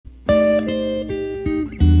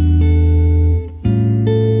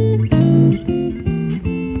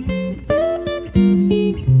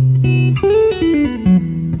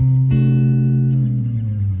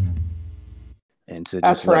to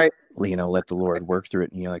just That's right. let the Lord work through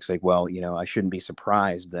it. And, like, say, well, I shouldn't be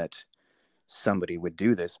surprised that somebody would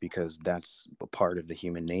do this, because that's a part of the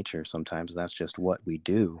human nature. Sometimes that's just what we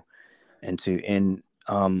do.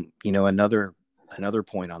 Another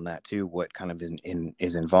point on that too, what kind of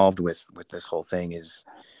is involved with this whole thing is,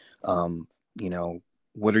 um,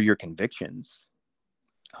 what are your convictions?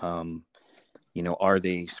 Are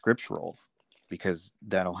they scriptural? Because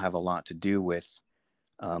that'll have a lot to do with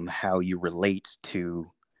how you relate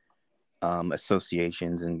to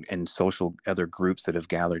associations and social other groups that have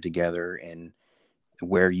gathered together, and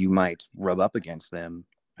where you might rub up against them,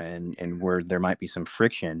 and where there might be some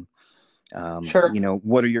friction. Sure.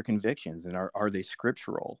 What are your convictions, and are they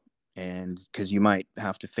scriptural? And because you might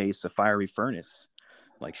have to face a fiery furnace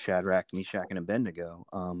like Shadrach, Meshach, and Abednego.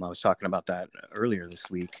 I was talking about that earlier this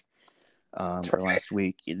week, or last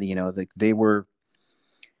week. They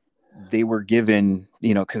were given,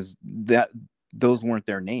 because those weren't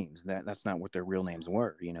their names. That's not what their real names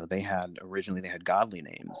were. Originally they had godly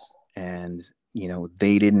names, and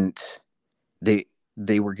they didn't.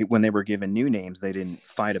 They were, when they were given new names, they didn't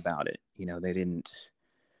fight about it. They didn't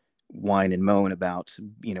whine and moan about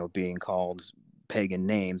being called pagan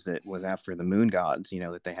names that was after the moon gods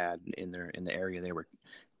that they had in the area they were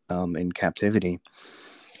in captivity.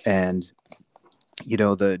 And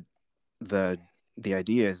the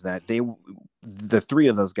idea is that the three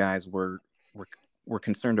of those guys were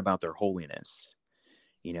concerned about their holiness,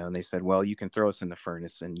 and they said, well, you can throw us in the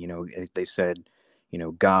furnace, and they said,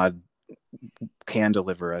 God can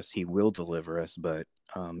deliver us, he will deliver us, but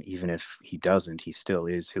even if he doesn't, he still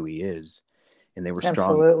is who he is. And they were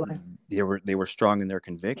strong. Absolutely. They were strong in their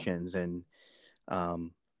convictions, and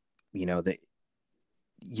and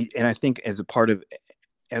I think as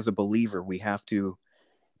a believer, we have to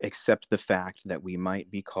accept the fact that we might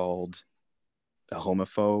be called a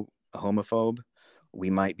homophobe, we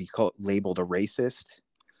might be labeled a racist,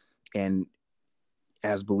 and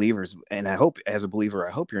as believers, and I hope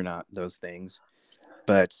you're not those things,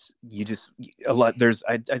 but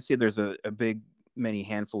I'd say there's a big many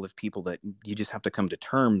handful of people that you just have to come to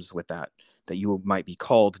terms with, that you might be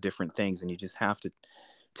called different things, and you just have to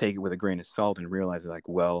take it with a grain of salt and realize, like,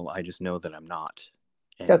 well, I just know that I'm not.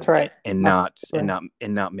 That's right. And not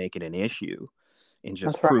make it an issue, and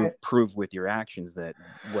just prove with your actions that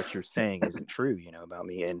what you're saying isn't true, about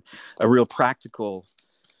me. And a real practical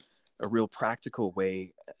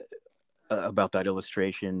way about that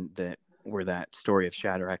illustration, where that story of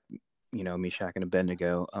Shadrach, Meshach, and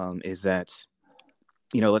Abednego, is that,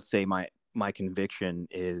 let's say my conviction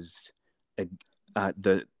is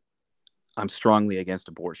I'm strongly against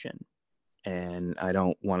abortion, and I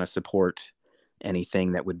don't want to support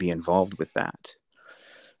anything that would be involved with that.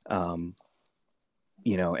 And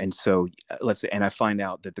so let's say, and I find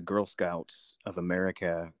out that the Girl Scouts of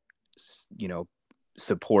America,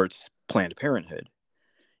 supports Planned Parenthood,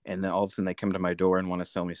 and then all of a sudden they come to my door and want to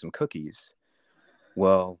sell me some cookies.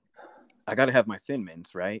 Well, I got to have my Thin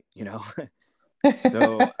Mints, right?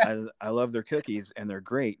 So I love their cookies, and they're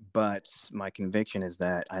great, but my conviction is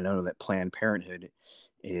that I know that Planned Parenthood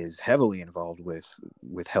is heavily involved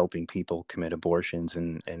with helping people commit abortions,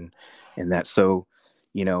 and that. So,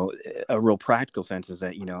 a real practical sense is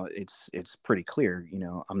that, it's pretty clear,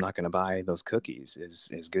 I'm not going to buy those cookies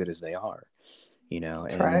as good as they are,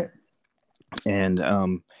 That's and right. and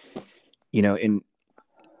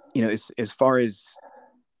as far as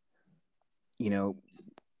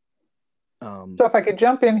So if I could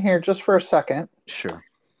jump in here just for a second. Sure.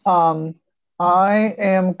 I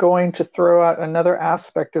am going to throw out another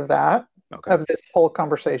aspect of that, okay, of this whole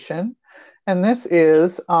conversation. And this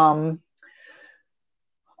is,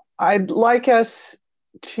 I'd like us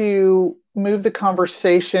to move the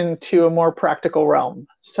conversation to a more practical realm.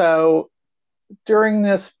 So during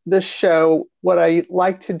this show, what I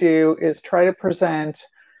like to do is try to present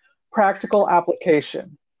practical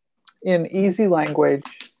application in easy language,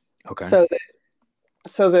 okay, so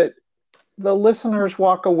that the listeners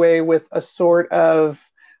walk away with a sort of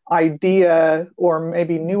idea, or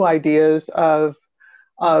maybe new ideas of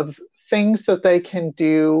things that they can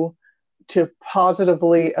do to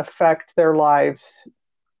positively affect their lives,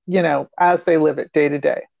 as they live it day to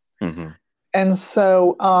day. mm-hmm. And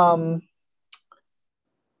so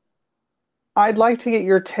I'd like to get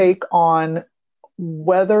your take on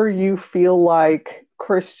whether you feel like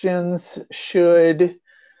Christians should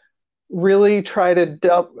really try to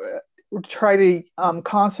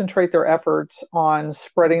concentrate their efforts on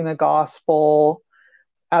spreading the gospel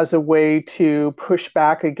as a way to push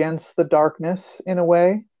back against the darkness in a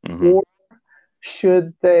way, Mm-hmm. or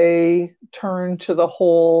should they turn to the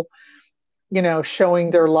whole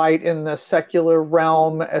showing their light in the secular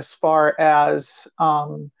realm as far as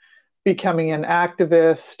becoming an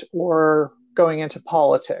activist or going into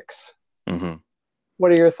politics. Mm-hmm.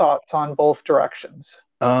 What are your thoughts on both directions?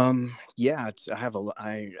 Yeah, I have a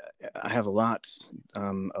lot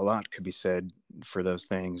could be said for those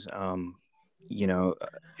things. You know,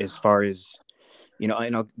 as far as, I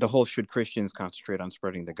know the whole, should Christians concentrate on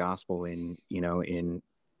spreading the gospel in,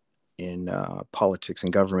 politics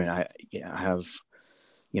and government? I have,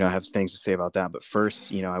 I have things to say about that. But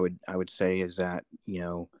first, I would say is that,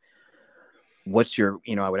 what's your,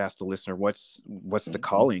 I would ask the listener, what's the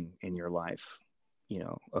calling in your life,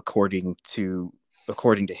 according to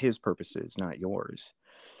his purposes, not yours.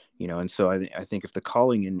 And so I think if the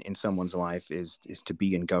calling in someone's life is to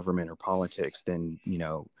be in government or politics, then,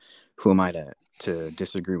 who am I to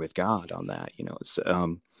disagree with God on that? It's,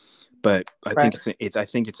 but I think Right. I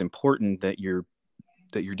think it's important that you're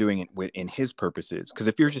doing it in his purposes. Because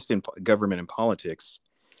if you're just in government and politics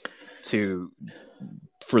to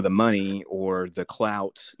for the money or the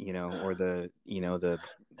clout, or the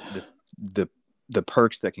the the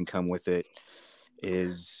perks that can come with it,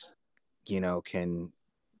 is, can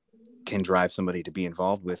drive somebody to be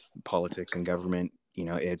involved with politics and government.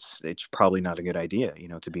 It's probably not a good idea,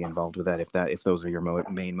 to be involved with that, if those are your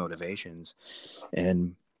main motivations.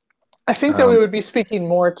 And I think that we um would be speaking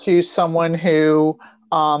more to someone who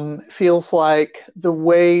feels like the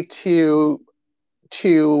way to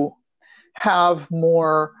have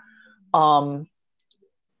more um,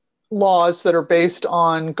 laws that are based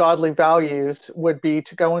on godly values would be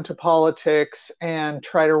to go into politics and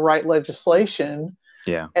try to write legislation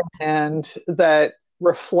yeah. and that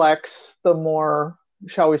reflects the more,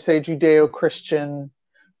 shall we say, Judeo-Christian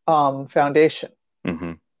foundation.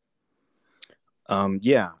 Hmm.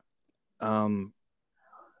 Yeah. um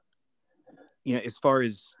as far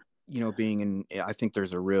as, being in, I think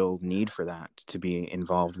there's a real need for that, to be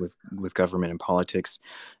involved with government and politics.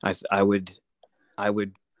 I would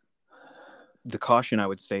the caution I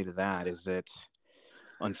would say to that is that,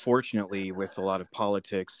 unfortunately, with a lot of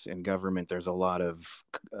politics and government, there's a lot of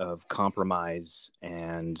compromise,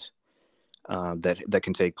 and that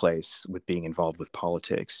can take place with being involved with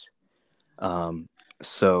politics. Um,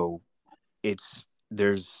 so it's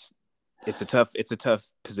there's it's a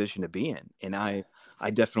tough position to be in, and I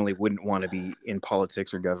definitely wouldn't want to be in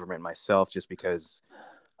politics or government myself, just because,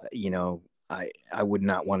 you know, I would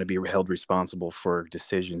not want to be held responsible for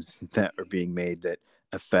decisions that are being made that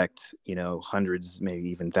affect, hundreds, maybe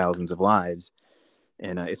even thousands of lives.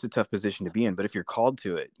 And it's a tough position to be in. But if you're called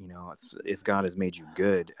to it, if God has made you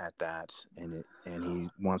good at that, and He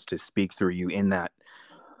wants to speak through you in that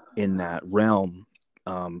realm,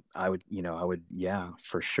 yeah,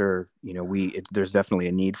 for sure. There's definitely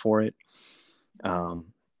a need for it. Um,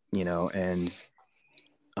 and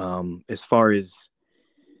as far as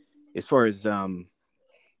as far as I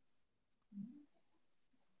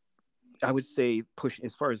would say,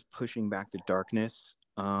 as far as pushing back the darkness,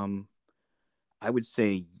 I would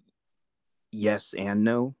say yes and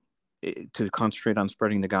no, to concentrate on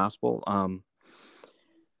spreading the gospel.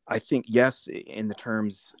 I think yes, in the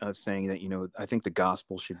terms of saying that, I think the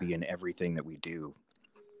gospel should be in everything that we do,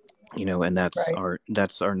 and Right.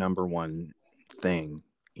 that's our number one thing.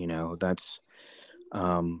 That's,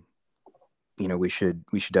 um, we should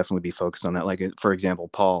definitely be focused on that. Like, for example,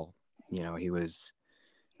 Paul, he was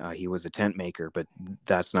a tent maker, but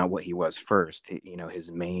that's not what he was first. He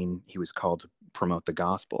was called to promote the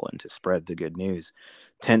gospel and to spread the good news.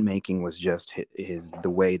 Tent making was just the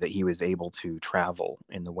way that he was able to travel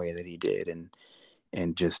in the way that he did,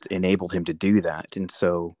 and just enabled him to do that. And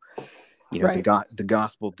so, Right. the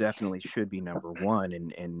gospel definitely should be number one,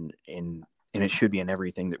 and it should be in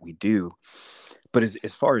everything that we do. But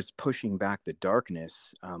as far as pushing back the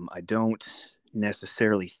darkness, I don't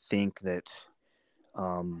necessarily think that,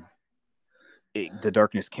 um, the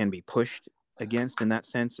darkness can be pushed against in that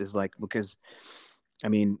sense. Is like, because, I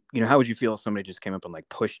mean, how would you feel if somebody just came up and like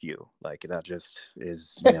pushed you? Like, that just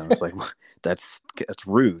is, it's like, that's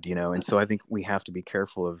rude, And so I think we have to be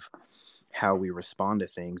careful of how we respond to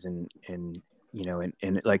things, and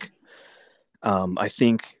like, I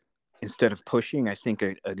think, instead of pushing, I think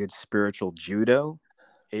a good spiritual judo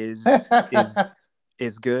is is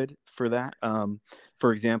is good for that.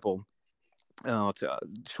 For example, it's a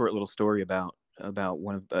short little story about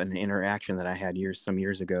an interaction that I had some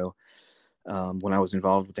years ago. When I was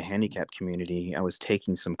involved with the handicapped community, I was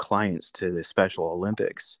taking some clients to the Special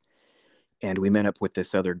Olympics, and we met up with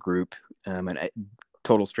this other group,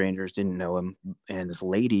 total strangers, didn't know him. And this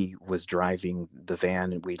lady was driving the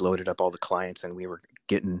van, and we loaded up all the clients, and we were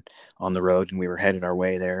getting on the road, and we were headed our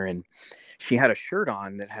way there. And she had a shirt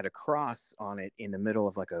on that had a cross on it in the middle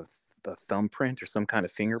of like a thumbprint or some kind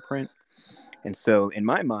of fingerprint. And so in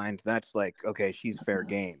my mind, that's like, okay, she's fair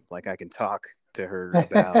game. Like I can talk to her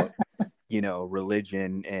about,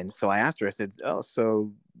 religion. And so I asked her, I said, oh,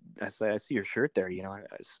 so I said, I see your shirt there,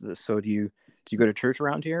 so do you go to church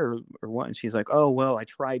around here or what? And she's like, oh, well, I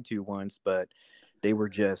tried to once, but they were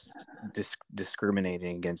just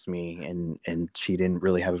discriminating against me. And she didn't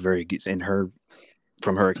really have a very good,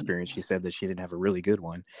 from her experience, she said that she didn't have a really good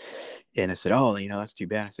one. And I said, oh, that's too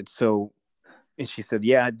bad. I said, so, and she said,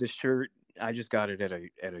 yeah, this shirt, I just got it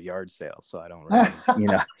at a yard sale, so I don't really,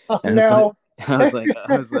 And No. I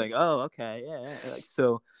was like, oh, okay, yeah. Like,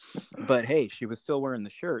 so, but hey, she was still wearing the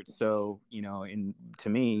shirt, so and to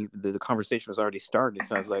me, the conversation was already started.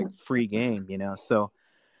 So I was like, free game, So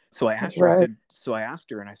I asked her, Right. I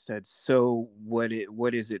asked her, and I said, so what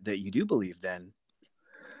is it that you do believe then?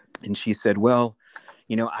 And she said, well,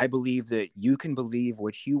 I believe that you can believe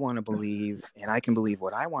what you want to believe, and I can believe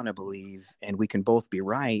what I want to believe, and we can both be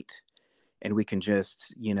right, and we can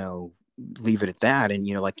just, leave it at that. And,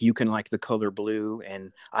 like you can like the color blue,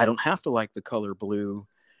 and I don't have to like the color blue,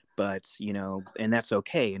 but, and that's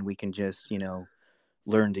okay. And we can just,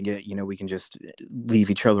 learn to get, we can just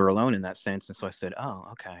leave each other alone in that sense. And so I said, oh,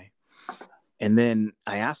 okay. And then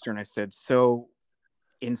I asked her and I said, so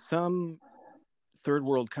in some third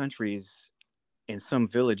world countries, in some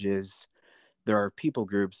villages, there are people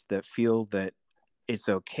groups that feel that it's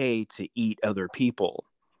okay to eat other people.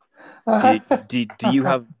 Do you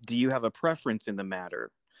have a preference in the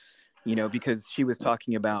matter? Because she was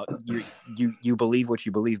talking about you believe what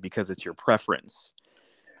you believe because it's your preference.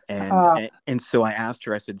 And so I asked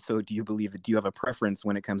her, I said, so do you have a preference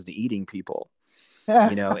when it comes to eating people?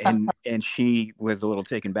 And she was a little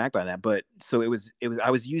taken back by that. But so it was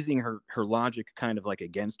I was using her logic kind of like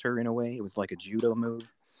against her in a way. It was like a judo move,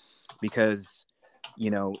 because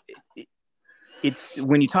it's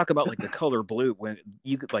when you talk about like the color blue, when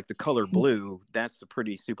you like the color blue, that's a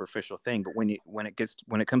pretty superficial thing. But when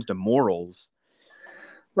it comes to morals,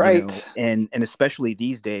 right. and especially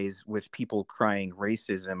these days with people crying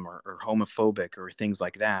racism or homophobic or things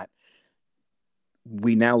like that,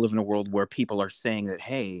 we now live in a world where people are saying that,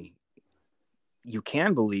 hey, you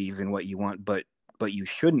can believe in what you want, but you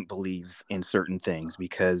shouldn't believe in certain things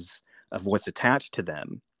because of what's attached to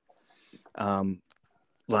them.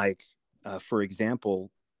 For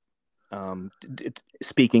example,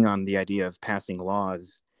 speaking on the idea of passing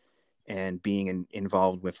laws and being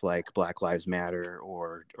involved with like Black Lives Matter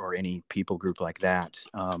or any people group like that.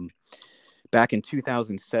 Back in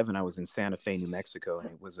 2007, I was in Santa Fe, New Mexico,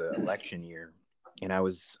 and it was an election year, and I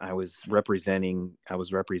was representing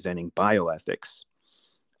bioethics.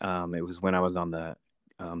 It was when I was on the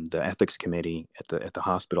ethics committee at the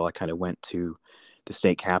hospital. I kind of went to the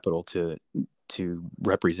state capitol to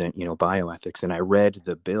represent bioethics, and I read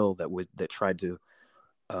the bill that tried to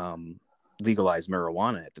legalize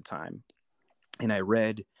marijuana at the time, and I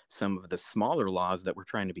read some of the smaller laws that were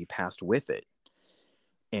trying to be passed with it.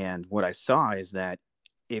 And what I saw is that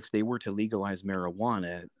if they were to legalize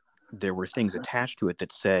marijuana, there were things attached to it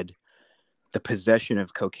that said the possession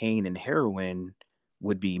of cocaine and heroin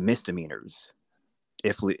would be misdemeanors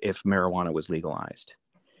if marijuana was legalized.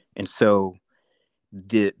 And so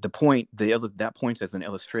that points as an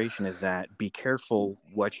illustration is that be careful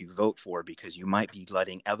what you vote for, because you might be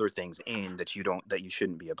letting other things in that you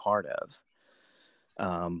shouldn't be a part of.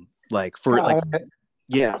 So like, for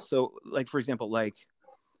example, like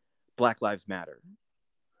Black Lives Matter.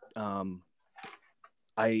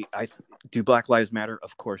 I do Black Lives Matter?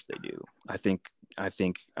 Of course they do. I think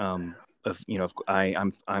I'm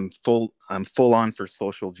full on for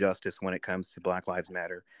social justice when it comes to Black Lives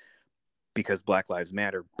Matter, because Black Lives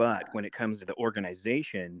Matter. But when it comes to the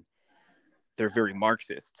organization, they're very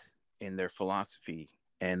Marxist in their philosophy,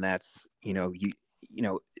 and that's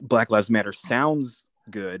Black Lives Matter sounds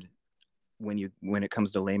good when it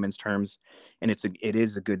comes to layman's terms, and it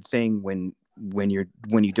is a good thing when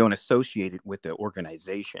you don't associate it with the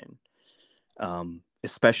organization,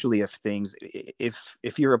 especially if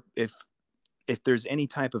there's any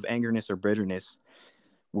type of angerness or bitterness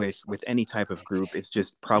with any type of group, it's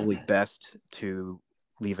just probably best to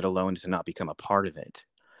leave it alone, to not become a part of it.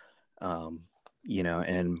 And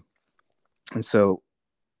so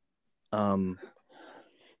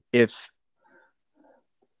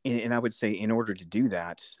and I would say, in order to do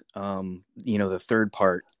that, the third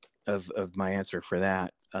part of my answer for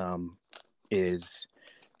that is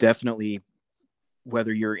definitely,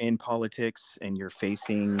 whether you're in politics and you're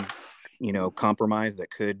facing, compromise that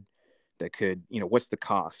that could, what's the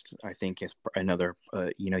cost? I think is another,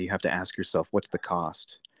 you have to ask yourself, what's the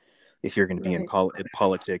cost if you're going to be in Right.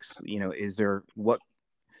 politics? Is there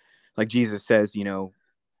like Jesus says,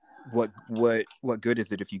 what good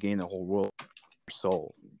is it if you gain the whole world, your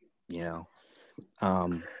soul? You know,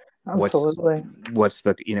 um, what's Absolutely. what's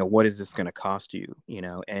the what is this going to cost you?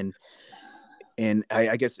 And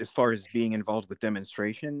I guess as far as being involved with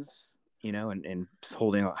demonstrations, and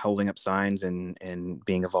holding up signs and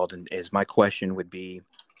being involved in, is my question would be,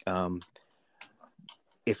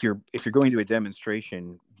 if you're going to a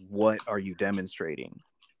demonstration, what are you demonstrating?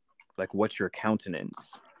 Like, what's your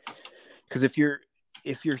countenance? Because if you're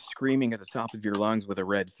screaming at the top of your lungs with a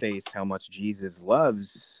red face how much Jesus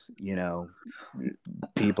loves,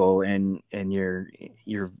 people, and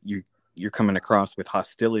you're coming across with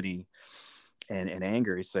hostility and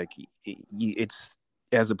anger, it's like, it's,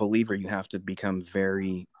 as a believer, you have to become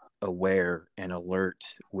very aware and alert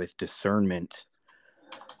with discernment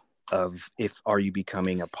of, if are you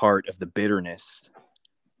becoming a part of the bitterness,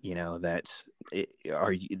 that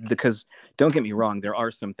are you, because don't get me wrong, there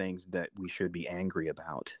are some things that we should be angry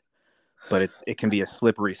about, but it can be a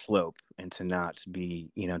slippery slope, and to not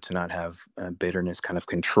be, to not have bitterness kind of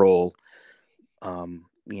control,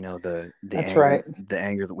 That's right. the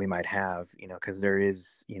anger that we might have, because there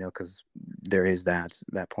is,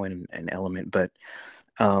 that point and element. But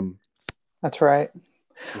That's right.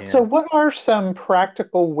 So, yeah. what are some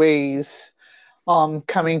practical ways,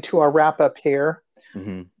 coming to our wrap up here,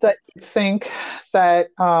 Hmm. that you think that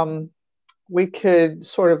we could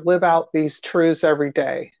sort of live out these truths every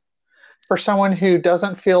day for someone who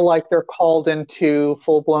doesn't feel like they're called into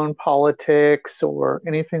full blown politics or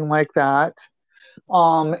anything like that?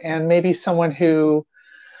 And maybe someone who,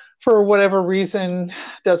 for whatever reason,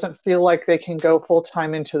 doesn't feel like they can go full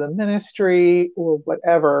time into the ministry or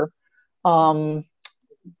whatever. Um,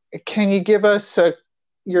 can you give us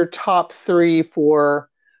your top three for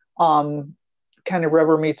um, kind of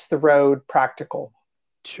rubber meets the road practical?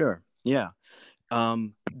 Sure. Yeah.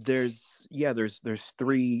 There's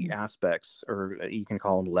three aspects, or you can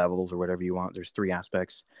call them levels or whatever you want. There's three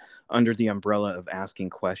aspects under the umbrella of asking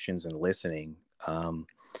questions and listening.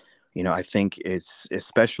 I think it's,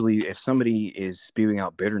 especially if somebody is spewing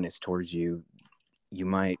out bitterness towards you, you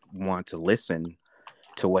might want to listen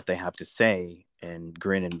to what they have to say, and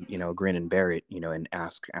grin and bear it, and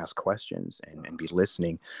ask questions, and be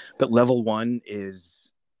listening. But level one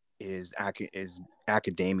is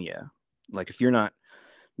academia. Like, if you're not,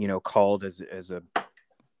 called as a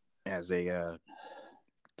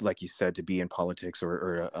like you said, to be in politics,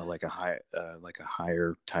 or like a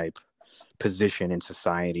higher type position in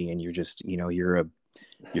society, and you're just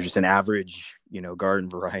an average, garden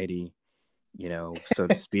variety, so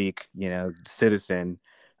to speak, citizen,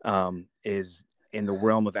 is in the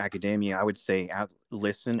realm of academia. I would say,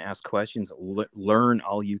 listen, ask questions, learn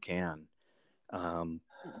all you can, um,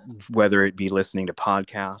 whether it be listening to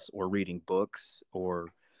podcasts, or reading books, or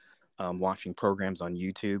watching programs on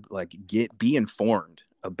YouTube. Like, be informed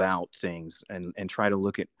about things, and try to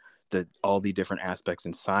look at all the different aspects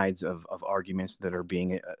and sides of arguments that are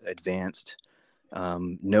being advanced.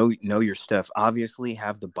 Know your stuff. Obviously,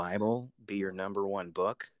 have the Bible be your number one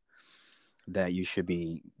book that you should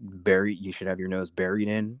have your nose buried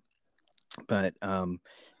in. But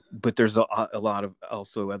there's a lot of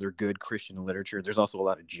also other good Christian literature. There's also a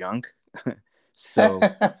lot of junk. so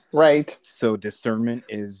Right. so discernment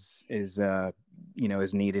is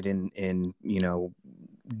needed, in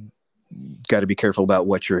got to be careful about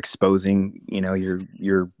what you're exposing,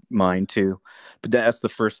 your mind to. But that's the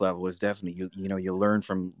first level, is definitely, you learn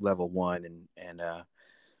from level one, and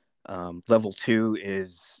level two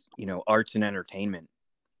is, arts and entertainment.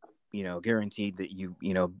 Guaranteed that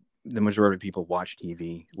the majority of people watch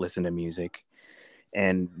TV, listen to music,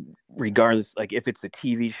 and regardless, like, if it's a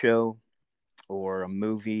TV show or a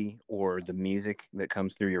movie, or the music that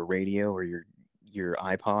comes through your radio or your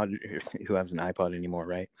iPod, who has an iPod anymore,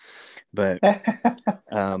 right? But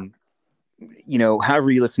however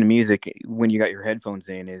you listen to music when you got your headphones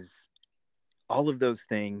in, is all of those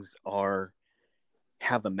things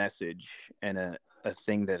have a message, and a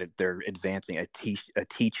thing that they're advancing, a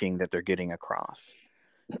teaching that they're getting across.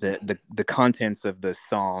 The contents of the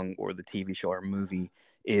song or the TV show or movie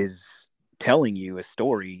is telling you a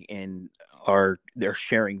story, and they're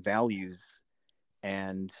sharing values,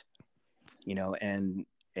 and and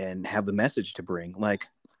have the message to bring. Like,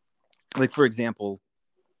 for example,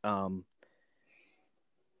 do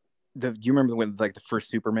you remember when, like, the first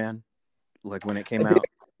Superman, like, when it came out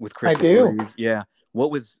with I Christopher do. Reeve? Yeah. What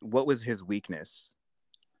was his weakness?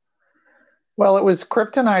 Well, it was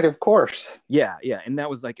kryptonite, of course. Yeah, yeah, and that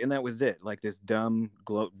was it. Like this dumb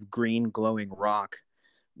green glowing rock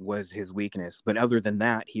was his weakness. But other than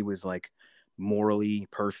that, he was like morally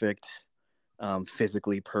perfect,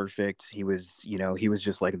 physically perfect. He was, he was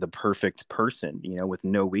just like the perfect person, with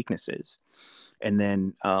no weaknesses. And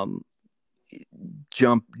then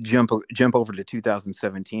jump over to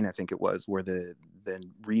 2017, I think it was, where the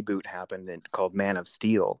reboot happened and called Man of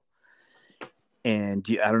Steel. And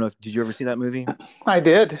I don't know, did you ever see that movie? I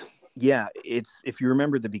did. Yeah, it's, if you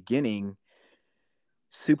remember the beginning,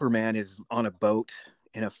 Superman is on a boat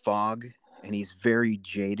in a fog, and he's very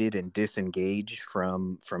jaded and disengaged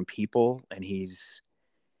from people, and he's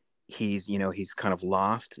kind of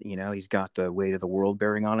lost. He's got the weight of the world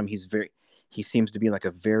bearing on him. He seems to be like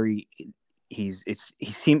a very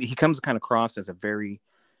he comes kind of across as a very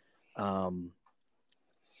um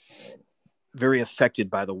very affected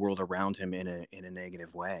by the world around him in a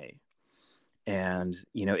negative way. And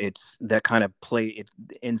it's that kind of play it.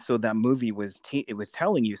 And so that movie it was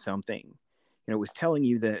telling you something. It was telling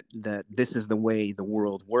you that this is the way the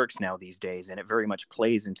world works now these days, and it very much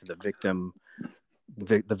plays into the victim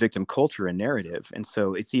culture and narrative. And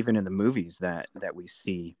so it's even in the movies that we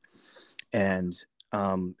see. And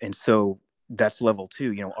so that's level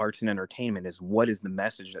two. Arts and entertainment is, what is the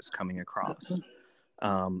message that's coming across.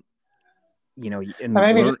 um And and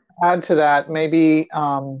maybe learn. just add to that, maybe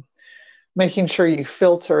making sure you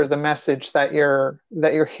filter the message that you're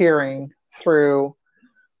hearing through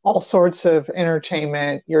all sorts of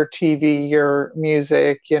entertainment, your TV, your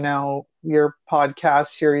music, your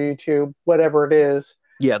podcast, your YouTube, whatever it is.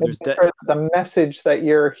 Yeah, Make sure that the message that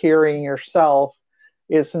you're hearing yourself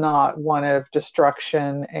is not one of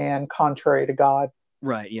destruction and contrary to God.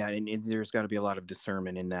 Right. Yeah. And there's got to be a lot of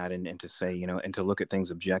discernment in that, and to say, and to look at things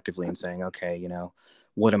objectively and saying, okay,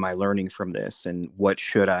 what am I learning from this, and what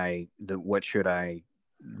should I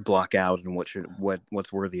block out, and what's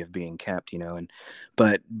worthy of being kept, and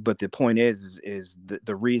but the point is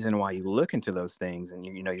the reason why you look into those things, and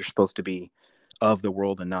you're supposed to be of the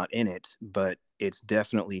world and not in it, but it's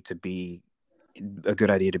definitely to be a good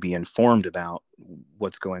idea to be informed about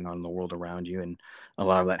what's going on in the world around you. And a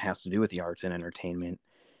lot of that has to do with the arts and entertainment,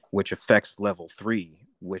 which affects level three,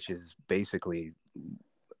 which is basically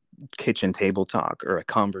kitchen table talk, or a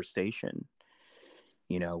conversation,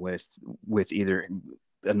 with either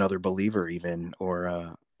another believer even, or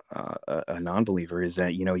a non-believer. Is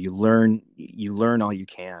that you learn all you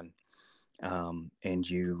can, and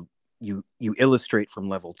you illustrate from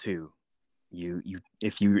level two. You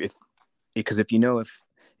if Because if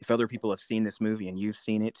other people have seen this movie and you've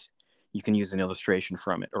seen it, you can use an illustration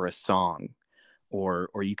from it, or a song, or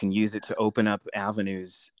you can use it to open up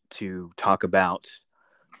avenues to talk about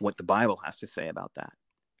what the Bible has to say about that.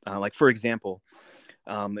 Like, for example,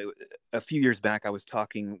 a few years back, I was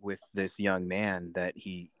talking with this young man that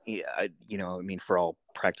for all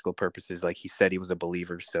practical purposes, like, he said he was a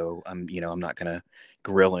believer. So I'm not going to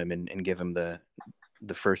grill him and give him the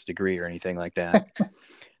first degree or anything like that.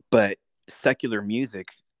 But secular music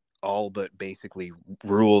all but basically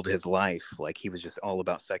ruled his life. Like, he was just all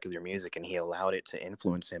about secular music, and he allowed it to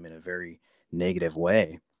influence him in a very negative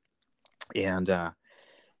way. And I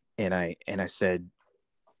said,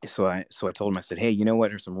 so I told him, I said, hey, you know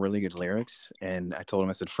what are some really good lyrics? And I told him,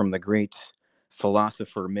 I said, from the great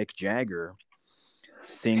philosopher Mick Jagger,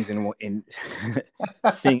 sings in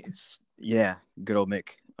sings, yeah, good old Mick.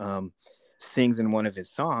 Sings in one of his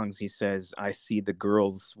songs. He says, I see the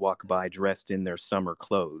girls walk by dressed in their summer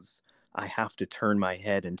clothes. I have to turn my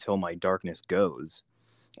head until my darkness goes.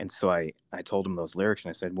 And so I told him those lyrics, and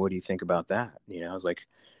I said, what do you think about that? I was like,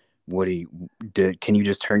 can you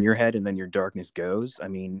just turn your head and then your darkness goes? I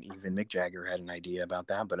mean, even Mick Jagger had an idea about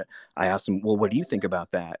that. But I asked him, well, what do you think about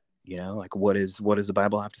that? Like, what does the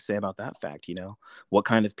Bible have to say about that fact? What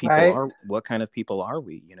kind of people Right. are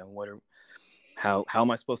we? How am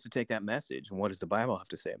I supposed to take that message, and what does the Bible have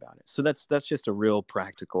to say about it? So that's just a real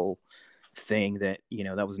practical thing that,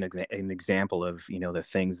 that was an example of, the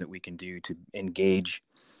things that we can do to engage,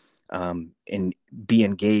 and be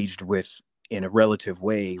engaged with, in a relative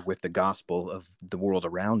way, with the gospel of the world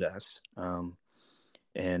around us.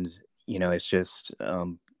 And it's just,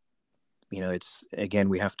 it's, again,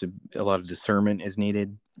 we have to, a lot of discernment is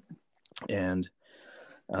needed, and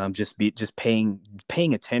just paying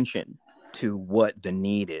attention to what the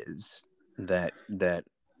need is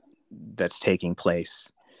that's taking place.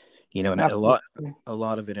 And Absolutely. a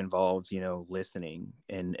lot of it involves, listening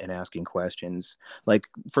and asking questions. Like,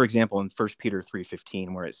 for example, in 1 Peter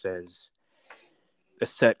 3:15, where it says,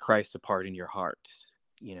 set Christ apart in your heart,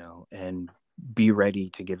 and be ready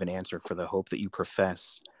to give an answer for the hope that you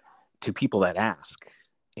profess, to people that ask,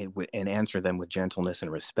 and answer them with gentleness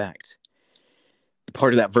and respect.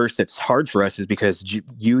 Part of that verse that's hard for us is because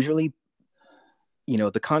usually,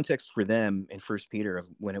 the context for them in First Peter, of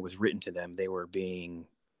when it was written to them, they were being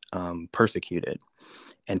persecuted,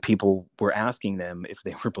 and people were asking them if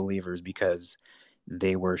they were believers because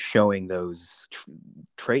they were showing those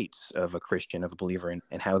traits of a Christian, of a believer,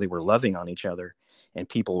 and how they were loving on each other. And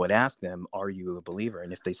people would ask them, "Are you a believer?"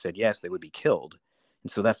 And if they said yes, they would be killed.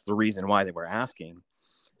 And so that's the reason why they were asking.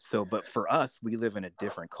 So, but for us, we live in a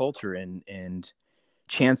different culture, and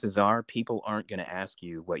chances are people aren't going to ask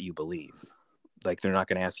you what you believe. Like, they're not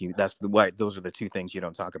going to ask you. That's why those are the two things you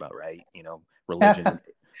don't talk about, right? Religion,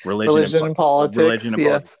 religion and politics. Religion and yes.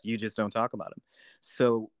 politics. You just don't talk about them.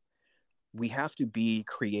 So we have to be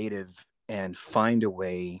creative and find a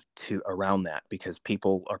way around that, because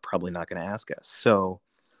people are probably not going to ask us. So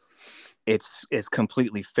it's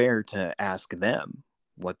completely fair to ask them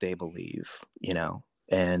what they believe,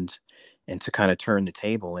 and to kind of turn the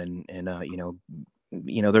table, and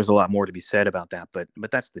there's a lot more to be said about that, but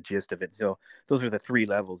that's the gist of it. So those are the three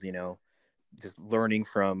levels, just learning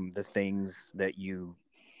from the things that you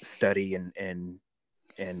study, and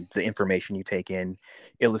the information you take in,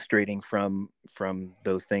 illustrating from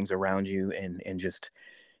those things around you, and just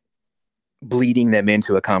bleeding them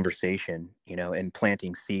into a conversation, and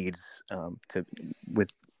planting seeds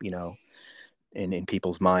in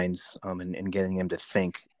people's minds, and getting them to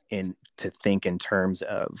think in terms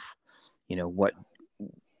of,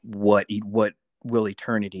 what will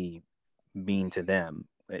eternity mean to them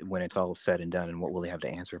when it's all said and done, and what will they have to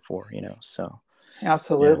answer for, so.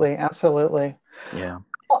 Absolutely. Absolutely. Yeah.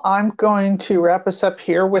 Well, I'm going to wrap us up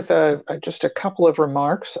here with just a couple of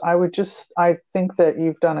remarks. I think that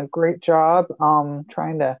you've done a great job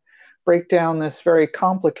trying to break down this very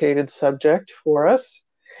complicated subject for us.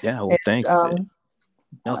 Yeah. Well, thanks.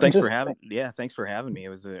 Thanks for having me. It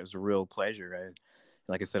was a real pleasure.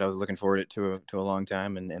 Like I said, I was looking forward to a long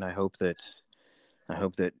time, and I hope that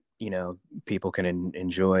people can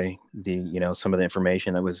enjoy the some of the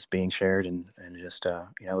information that was being shared, and just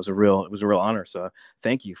it was a real honor. So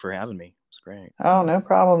thank you for having me. It was great. Oh, no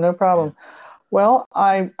problem. Yeah. Well,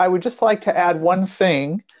 I would just like to add one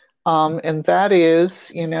thing, and that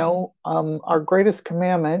is, our greatest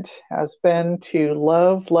commandment has been to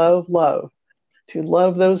love, love, love, to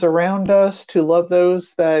love those around us, to love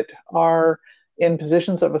those that are in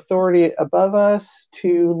positions of authority above us,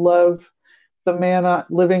 to love the man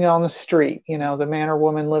living on the street, the man or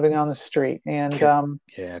woman living on the street. And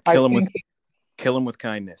kill him with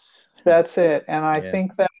kindness. That's it. And I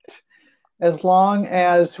think that as long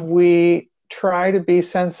as we try to be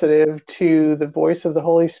sensitive to the voice of the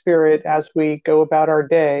Holy Spirit as we go about our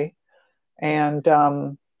day,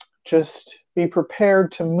 and just be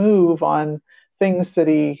prepared to move on things that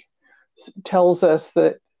he tells us,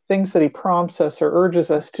 that things that he prompts us or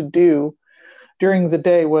urges us to do during the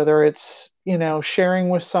day, whether it's sharing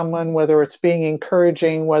with someone, whether it's being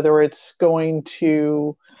encouraging, whether it's going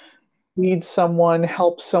to lead someone,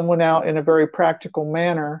 help someone out in a very practical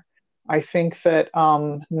manner. I think that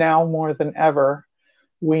now more than ever,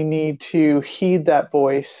 we need to heed that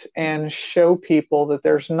voice and show people that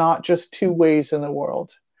there's not just two ways in the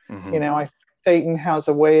world. Mm-hmm. Satan has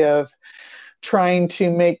a way of trying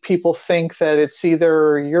to make people think that it's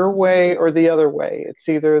either your way or the other way. It's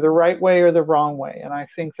either the right way or the wrong way. And I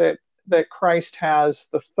think that Christ has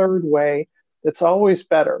the third way that's always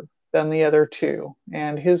better than the other two.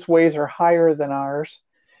 And his ways are higher than ours.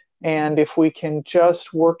 And if we can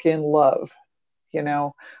just work in love,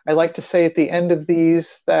 I like to say at the end of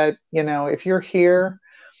these that, if you're here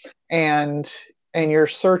and you're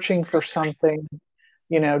searching for something,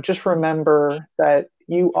 just remember that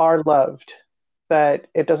you are loved, that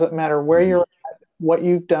it doesn't matter where you're at, what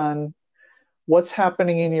you've done, what's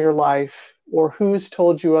happening in your life, or who's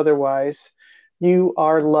told you otherwise. You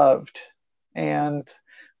are loved, and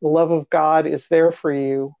the love of God is there for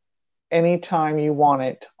you anytime you want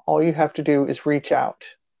it. All you have to do is reach out.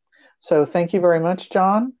 So thank you very much,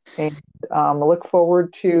 John, and I look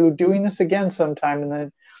forward to doing this again sometime in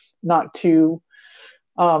the not too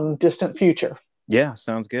distant future. Yeah,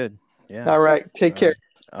 sounds good. Yeah. All right. Take care.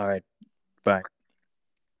 All right. Bye.